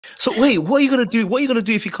So wait, what are you gonna do? What are you gonna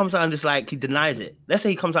do if he comes out and just like he denies it? Let's say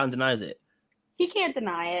he comes out and denies it. He can't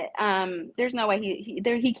deny it. There's no way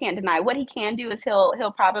he can't deny it. What he can do is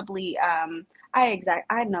he'll probably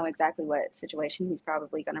I know exactly what situation he's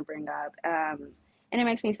probably gonna bring up. And it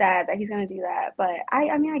makes me sad that he's gonna do that. But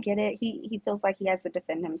I mean I get it. He feels like he has to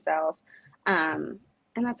defend himself. And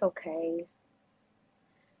that's okay.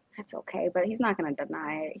 That's okay. But he's not gonna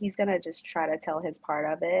deny it. He's gonna just try to tell his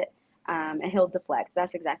part of it. And he'll deflect.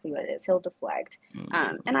 That's exactly what it is. He'll deflect.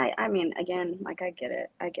 And I mean, again, like I get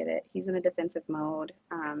it. He's in a defensive mode.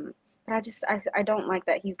 But I don't like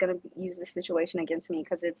that he's gonna use this situation against me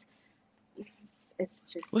because it's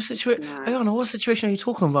just. What situation? I don't know. What situation are you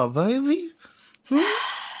talking about, baby?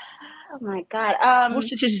 Oh my God. What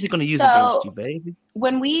situation is he gonna use against you, baby?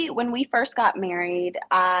 When we first got married,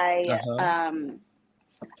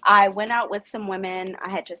 I went out with some women I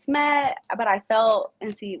had just met, but I felt,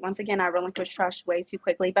 and see, once again, I relinquished trust way too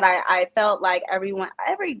quickly, but I felt like I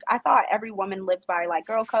thought every woman lived by like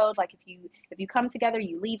girl code. Like if you come together,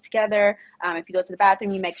 you leave together. If you go to the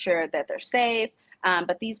bathroom, you make sure that they're safe.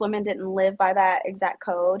 But these women didn't live by that exact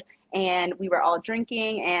code. And we were all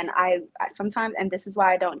drinking, and I sometimes, and this is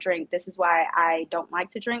why I don't drink. This is why I don't like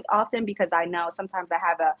to drink often, because I know sometimes I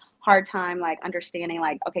have a hard time like understanding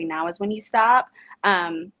like, okay, now is when you stop.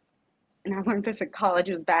 And I learned this in college.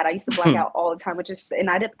 It was bad. I used to black out all the time,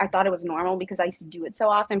 I thought it was normal because I used to do it so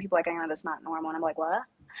often. People were like, I know that's not normal. And I'm like, what?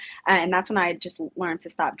 And that's when I just learned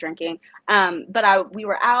to stop drinking. But we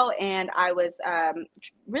were out, and I was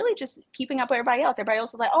really just keeping up with everybody else. Everybody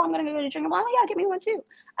else was like, oh, I'm going to go to drink. Well, yeah, give me one too.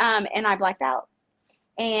 And I blacked out.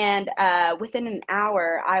 And within an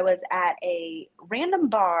hour, I was at a random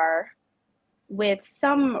bar with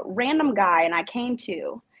some random guy, and I came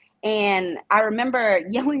to. And I remember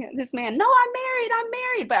yelling at this man, no, I'm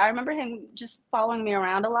married. But I remember him just following me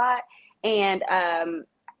around a lot. And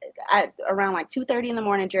around like 2:30 in the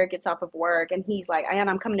morning, Jarette gets off of work, and he's like, Iyanna,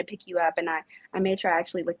 I'm coming to pick you up. And I made sure I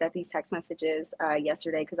actually looked at these text messages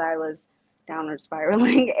yesterday because I was downward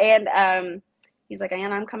spiraling. And he's like,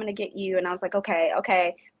 Iyanna, I'm coming to get you. And I was like,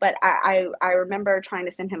 okay. But I remember trying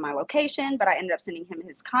to send him my location, but I ended up sending him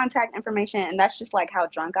his contact information. And that's just like how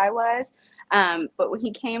drunk I was. But when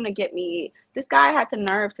he came to get me, this guy had the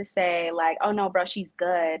nerve to say like, oh no, bro, she's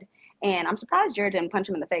good. And I'm surprised Jarette didn't punch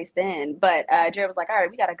him in the face then. But Jarette was like, all right,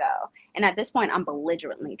 we got to go. And at this point, I'm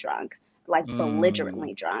belligerently drunk.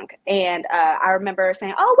 Belligerently drunk. And I remember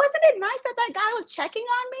saying, oh, wasn't it nice that guy was checking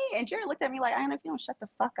on me? And Jarette looked at me like, I don't know if you don't shut the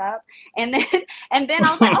fuck up. And then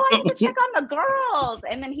I was like, oh, I need to check on the girls.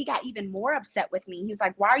 And then he got even more upset with me. He was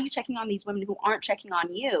like, why are you checking on these women who aren't checking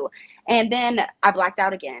on you? And then I blacked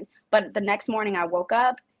out again. But the next morning I woke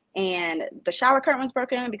up, and the shower curtain was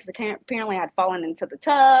broken because apparently I had fallen into the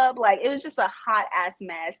tub. Like, it was just a hot ass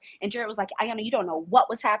mess. And Jarette was like, Iyanna, you don't know what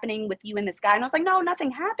was happening with you and this guy. And I was like, no,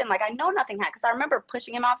 nothing happened. Like, I know nothing happened. Because I remember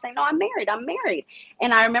pushing him off saying, no, I'm married.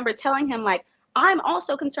 And I remember telling him like, I'm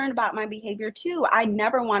also concerned about my behavior too. I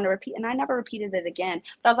never want to repeat. And I never repeated it again.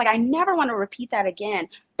 But I was like, I never want to repeat that again.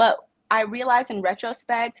 But I realized in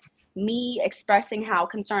retrospect, me expressing how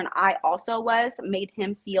concerned I also was made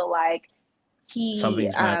him feel like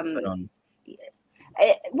something's going on.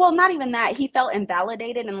 Well, not even that. He felt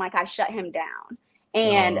invalidated and like I shut him down.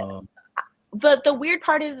 And but the weird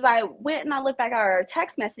part is I went and I looked back at our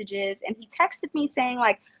text messages, and he texted me saying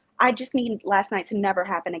like, I just need last night to never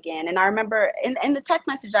happen again. And I remember in the text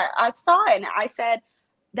message I saw it, and I said,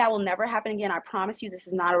 that will never happen again. I promise you, this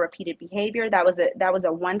is not a repeated behavior. That was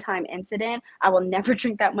a one-time incident. I will never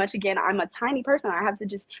drink that much again. I'm a tiny person. I have to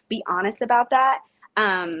just be honest about that.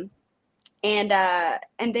 And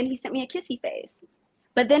then he sent me a kissy face.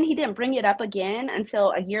 But then he didn't bring it up again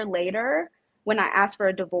until a year later when I asked for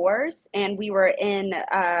a divorce. And we were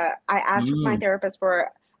I asked my therapist for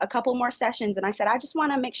a couple more sessions. And I said, I just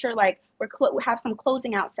want to make sure like we have some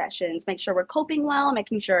closing out sessions, make sure we're coping well,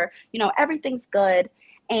 making sure, everything's good.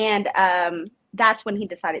 And that's when he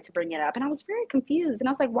decided to bring it up. And I was very confused. And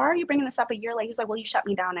I was like, why are you bringing this up a year later? He was like, well, you shut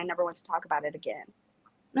me down. I never want to talk about it again.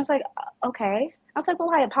 And I was like, okay. I was like, well,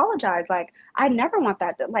 I apologize. Like, I never want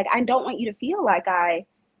that. Like, I don't want you to feel like I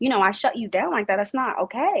shut you down like that. That's not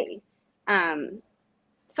okay.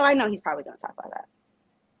 So I know he's probably going to talk about that.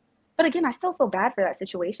 But again, I still feel bad for that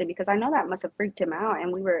situation because I know that must have freaked him out.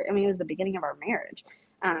 And it was the beginning of our marriage.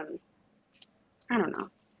 I don't know.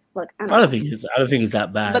 Look, I don't think it's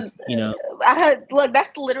that bad. But, look,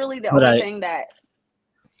 that's literally the only thing that.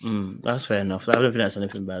 That's fair enough. I don't think that's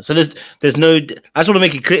anything bad. So there's no. I just want to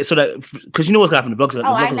make it clear so that because you know what's happening. The blogs.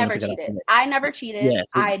 I never cheated. I never cheated. Yeah,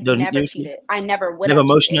 I never cheated. I never would. Never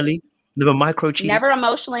emotionally. Never micro cheated. Never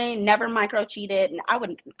emotionally, never micro cheated.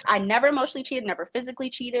 I never emotionally cheated, never physically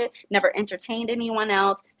cheated, never entertained anyone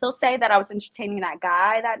else. He'll say that I was entertaining that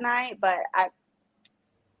guy that night, but I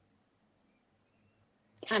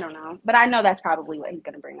don't know. But I know that's probably what he's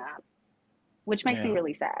gonna bring up, which makes me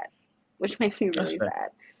really sad.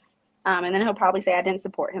 And then he'll probably say I didn't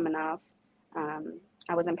support him enough.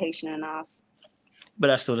 I wasn't patient enough. But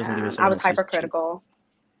that still doesn't give us. I was hypercritical.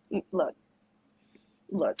 Look.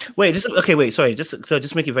 Wait, sorry.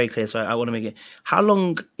 Just make it very clear. So I want to make it. How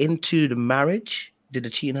long into the marriage did the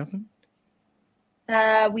cheating happen?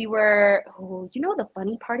 We were. Oh, you know the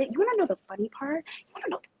funny part. You want to know the funny part?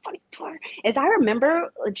 Is I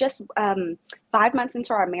remember just 5 months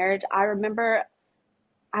into our marriage. I remember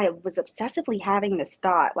I was obsessively having this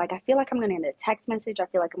thought, like, I feel like I'm going to get a text message. I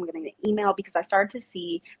feel like I'm going to get an email, because I started to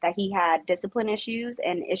see that he had discipline issues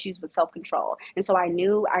and issues with self-control. And so I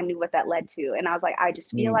knew what that led to. And I was like, I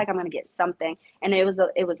just feel like I'm going to get something. And it was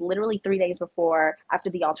literally 3 days before, after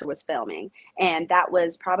The Altar was filming. And that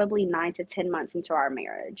was probably 9 to 10 months into our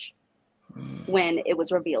marriage when it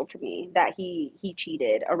was revealed to me that he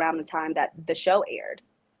cheated around the time that the show aired.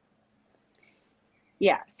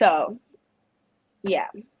 Yeah. So yeah.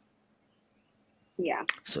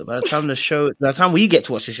 So by the time we get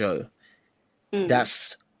to watch the show,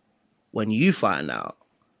 that's when you find out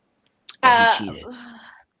that he cheated.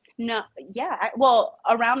 No, yeah. Well,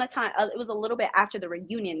 around the time, it was a little bit after the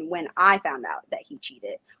reunion when I found out that he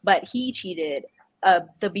cheated. But he cheated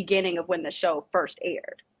the beginning of when the show first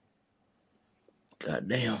aired. God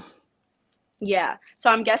damn. Yeah.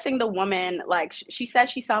 So I'm guessing the woman, like, she said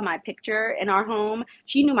she saw my picture in our home.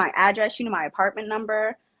 She knew my address. She knew my apartment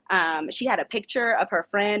number. She had a picture of her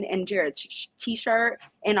friend in Jarette's t-shirt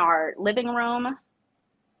in our living room.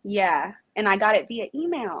 Yeah. And I got it via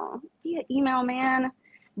email. Man.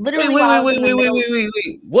 Literally.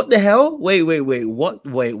 Wait. What the hell? Wait. What?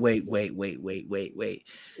 Wait.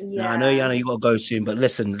 Yeah. Now, I know, Iyanna, you got to go soon, but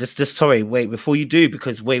listen, sorry, wait, before you do,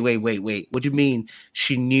 because wait. What do you mean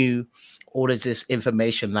she knew all of this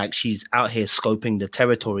information, like she's out here scoping the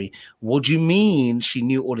territory? What do you mean she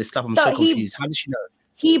knew all this stuff? I'm so confused. How did she know?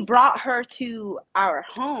 He brought her to our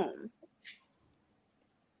home.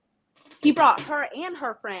 He brought her and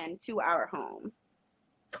her friend to our home.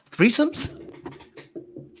 Threesomes?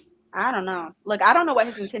 I don't know. Look, I don't know what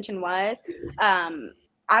his intention was.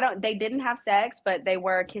 They didn't have sex, but they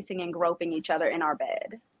were kissing and groping each other in our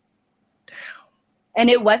bed. Damn. And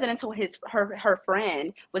it wasn't until her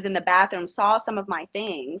friend was in the bathroom, saw some of my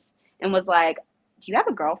things, and was like, "Do you have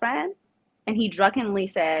a girlfriend?" And he drunkenly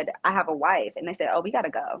said, "I have a wife." And they said, "Oh, we gotta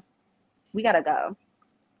go.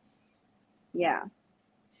 Yeah.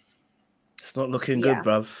 It's not looking good,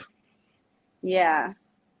 bruv. Yeah.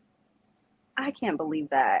 I can't believe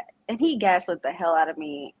that. And he gaslit the hell out of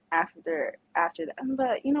me after that.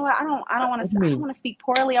 But you know what? I don't want to speak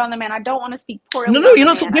poorly on the man. I don't want to speak poorly. No, you're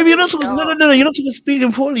not, baby. You're not. No. You're not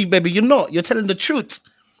speaking poorly, baby. You're not. You're telling the truth,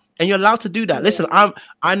 and you're allowed to do that. Listen,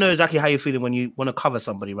 I know exactly how you're feeling when you want to cover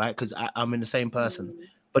somebody, right? Because I'm in the same person.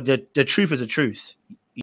 But the truth is the truth.